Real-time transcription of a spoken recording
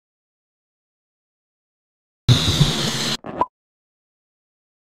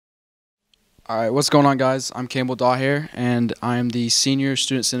All right, what's going on, guys? I'm Campbell Dawahare, and I'm the senior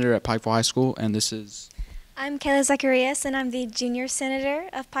student senator at Pikeville High School, and this is. I'm Kaila Zacarias, and I'm the junior senator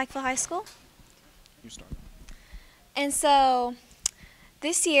of Pikeville High School. You start. And so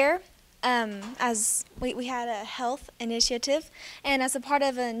this year, as we had a health initiative, and as a part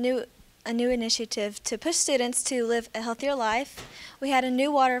of a new initiative to push students to live a healthier life, we had a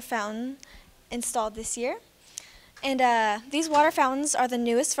new water fountain installed this year. And these water fountains are the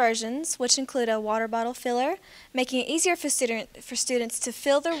newest versions, which include a water bottle filler, making it easier for students to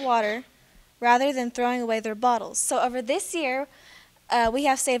fill their water rather than throwing away their bottles. So over this year, we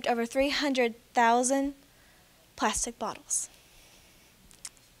have saved over 300,000 plastic bottles.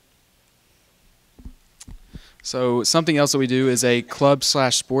 So something else that we do is a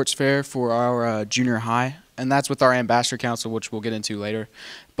club/sports fair for our junior high, and that's with our ambassador council, which we'll get into later.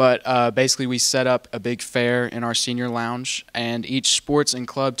 But basically, we set up a big fair in our senior lounge, and each sports and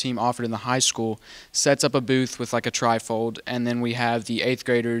club team offered in the high school sets up a booth with like a trifold, and then we have the 8th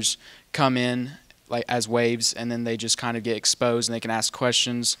graders come in like as waves, and then they just kind of get exposed, and they can ask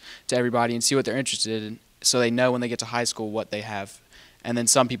questions to everybody and see what they're interested in, so they know when they get to high school what they have. And then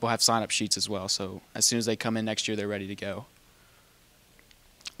some people have sign-up sheets as well, so as soon as they come in next year, they're ready to go.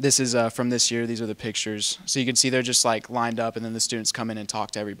 This is from this year. These are the pictures. So you can see they're just like lined up, and then the students come in and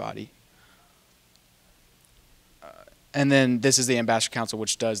talk to everybody. And then this is the Ambassador Council,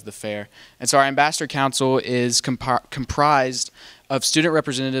 which does the fair. And so our Ambassador Council is comprised of student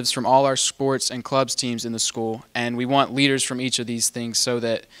representatives from all our sports and clubs teams in the school, and we want leaders from each of these things so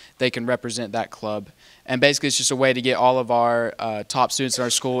that they can represent that club. And basically it's just a way to get all of our top students in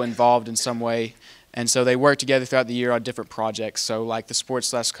our school involved in some way. And so they work together throughout the year on different projects, so like the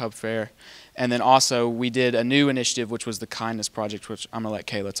sports/club fair. And then also we did a new initiative, which was the kindness project, which I'm going to let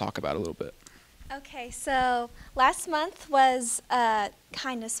Kaila talk about a little bit. Okay, so last month was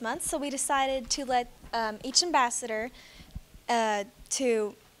Kindness Month, so we decided to let each ambassador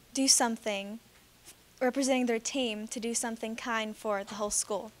to do something, representing their team, to do something kind for the whole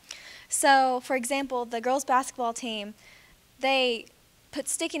school. So, for example, the girls' basketball team, they put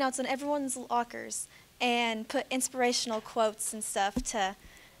sticky notes on everyone's lockers and put inspirational quotes and stuff to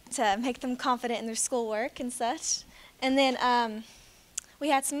make them confident in their schoolwork and such. And then we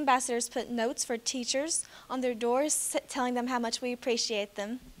had some ambassadors put notes for teachers on their doors telling them how much we appreciate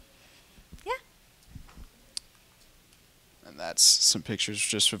them. Yeah. And that's some pictures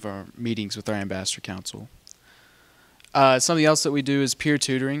just of our meetings with our Ambassador Council. Something else that we do is peer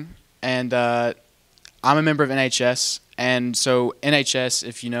tutoring. And I'm a member of NHS, and so NHS,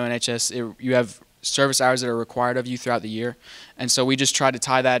 if you know NHS, you have service hours that are required of you throughout the year, and so we just try to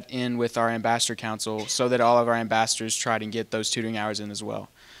tie that in with our Ambassador Council so that all of our ambassadors try to get those tutoring hours in as well.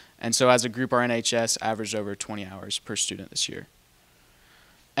 And so as a group, our NHS averaged over 20 hours per student this year.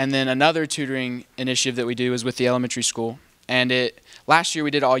 And then another tutoring initiative that we do is with the elementary school, and last year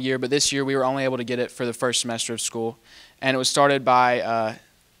we did it all year, but this year we were only able to get it for the first semester of school, and it was started by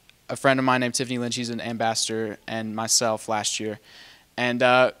a friend of mine named Tiffany Lynch. She's an ambassador, and myself last year. And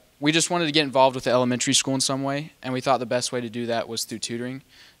we just wanted to get involved with the elementary school in some way, and we thought the best way to do that was through tutoring.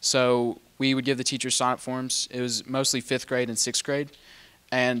 So we would give the teachers sign-up forms. It was mostly 5th grade and 6th grade,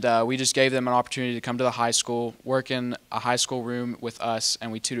 and we just gave them an opportunity to come to the high school, work in a high school room with us, and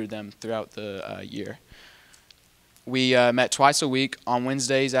we tutored them throughout the year. We met twice a week. On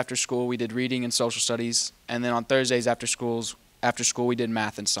Wednesdays after school, we did reading and social studies, and then on Thursdays after school, we did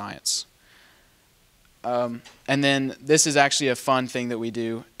math and science. And then this is actually a fun thing that we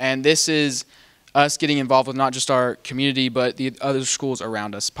do, and this is us getting involved with not just our community but the other schools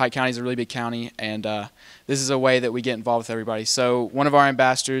around us. Pike County is a really big county, and this is a way that we get involved with everybody. So one of our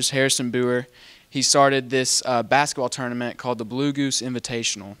ambassadors, Harrison Boer, he started this basketball tournament called the Blue Goose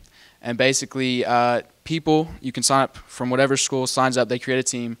Invitational. And basically, people, you can sign up from whatever school signs up, they create a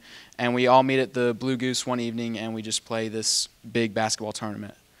team, and we all meet at the Blue Goose one evening, and we just play this big basketball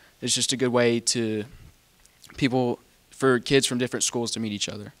tournament. It's just a good way for kids from different schools to meet each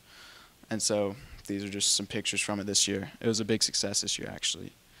other. And so these are just some pictures from it this year. It was a big success this year,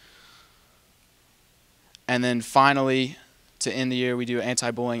 actually. And then finally, to end the year, we do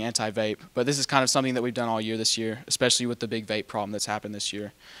anti-bullying, anti-vape. But this is kind of something that we've done all year this year, especially with the big vape problem that's happened this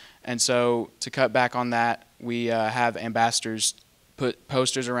year. And so to cut back on that, we have ambassadors put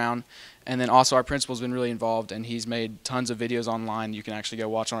posters around, and then also our principal's been really involved, and he's made tons of videos online you can actually go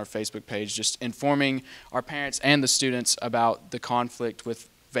watch on our Facebook page, just informing our parents and the students about the conflict with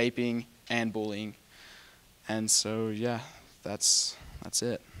vaping and bullying. And so yeah, that's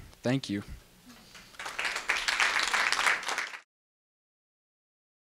it. Thank you.